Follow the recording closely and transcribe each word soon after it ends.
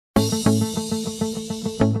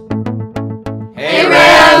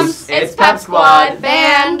Pep Squad,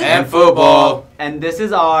 band, and football. And this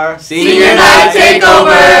is our Senior Night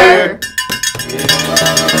Takeover!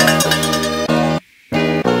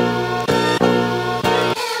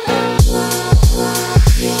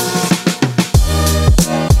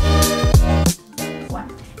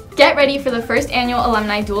 Get ready for the first annual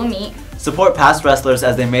alumni dual meet. Support past wrestlers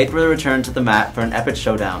as they make their return to the mat for an epic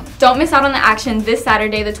showdown. Don't miss out on the action this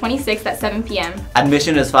Saturday, the 26th at 7 p.m.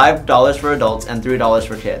 Admission is $5 for adults and $3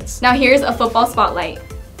 for kids. Now here's a football spotlight.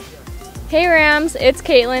 Hey Rams, it's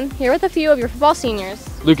Caitlin, here with a few of your football seniors.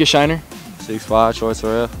 Lucas Shiner. 6'5", Troy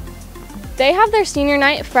Sorrell. They have their senior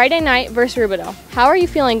night Friday night versus Rubidoux. How are you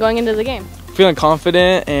feeling going into the game? Feeling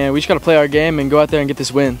confident, and we just got to play our game and go out there and get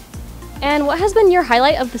this win. And what has been your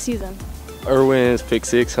highlight of the season? Irwin's pick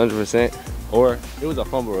six, 100%. Or it was a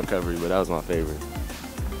fumble recovery, but that was my favorite.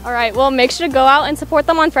 All right, well, make sure to go out and support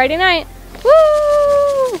them on Friday night.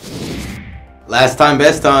 Woo! Last time,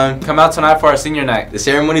 best time. Come out tonight for our senior night. The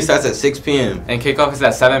ceremony starts at 6 p.m. And kickoff is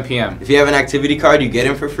at 7 p.m. If you have an activity card, you get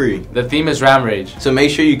in for free. The theme is Ram Rage. So make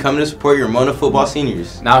sure you come to support your Ramona football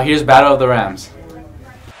seniors. Now here's Battle of the Rams.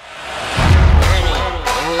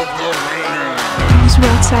 We're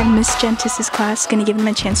outside Miss Gentis's class, gonna give them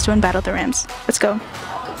a chance to win Battle of the Rams. Let's go.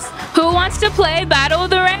 Who wants to play Battle of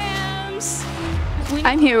the Rams?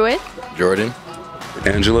 I'm here with Jordan.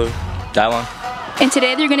 Angelo. Dylon. and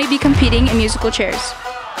today they're gonna be competing in musical chairs.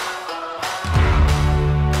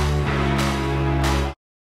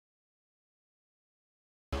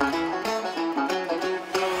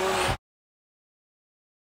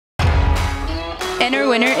 And our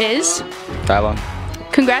winner is Dylon.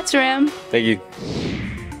 Congrats, Ram. Thank you.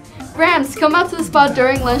 Rams, come out to the spot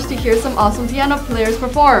during lunch to hear some awesome piano players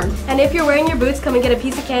perform. And if you're wearing your boots, come and get a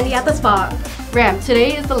piece of candy at the spot. Ram,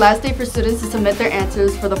 today is the last day for students to submit their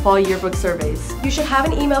answers for the fall yearbook surveys. You should have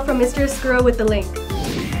an email from Mr. Escuro with the link.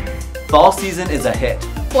 Fall season is a hit.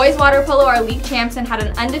 Boys water polo are league champs and had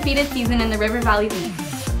an undefeated season in the River Valley League.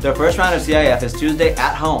 Their first round of CIF is Tuesday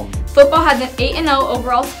at home. Football has an 8-0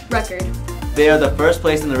 overall record. They are the first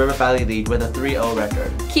place in the River Valley League with a 3-0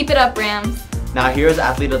 record. Keep it up, Rams. Now here's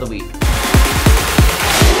Athlete of the Week.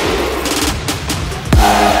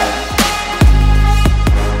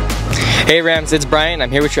 Hey Rams, it's Brian. I'm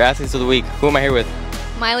here with your Athletes of the Week. Who am I here with?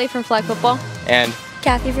 Miley from flag football. And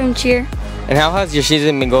Kathy from cheer. And how has your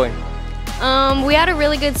season been going? We had a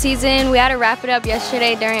really good season. We had to wrap it up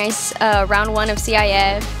yesterday during round 1 of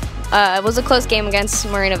CIF. It was a close game against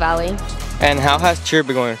Moreno Valley. And how has cheer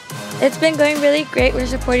been going? It's been going really great. We're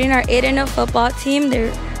supporting our 8-0 football team.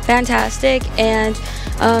 They're fantastic, and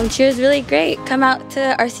cheer is really great. Come out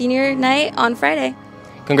to our senior night on Friday.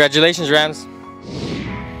 Congratulations, Rams.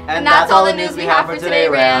 And that's all the news we have for today,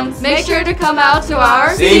 Rams. Make sure to come out to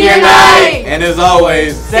our Senior night! And as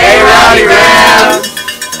always, stay rowdy, Rams!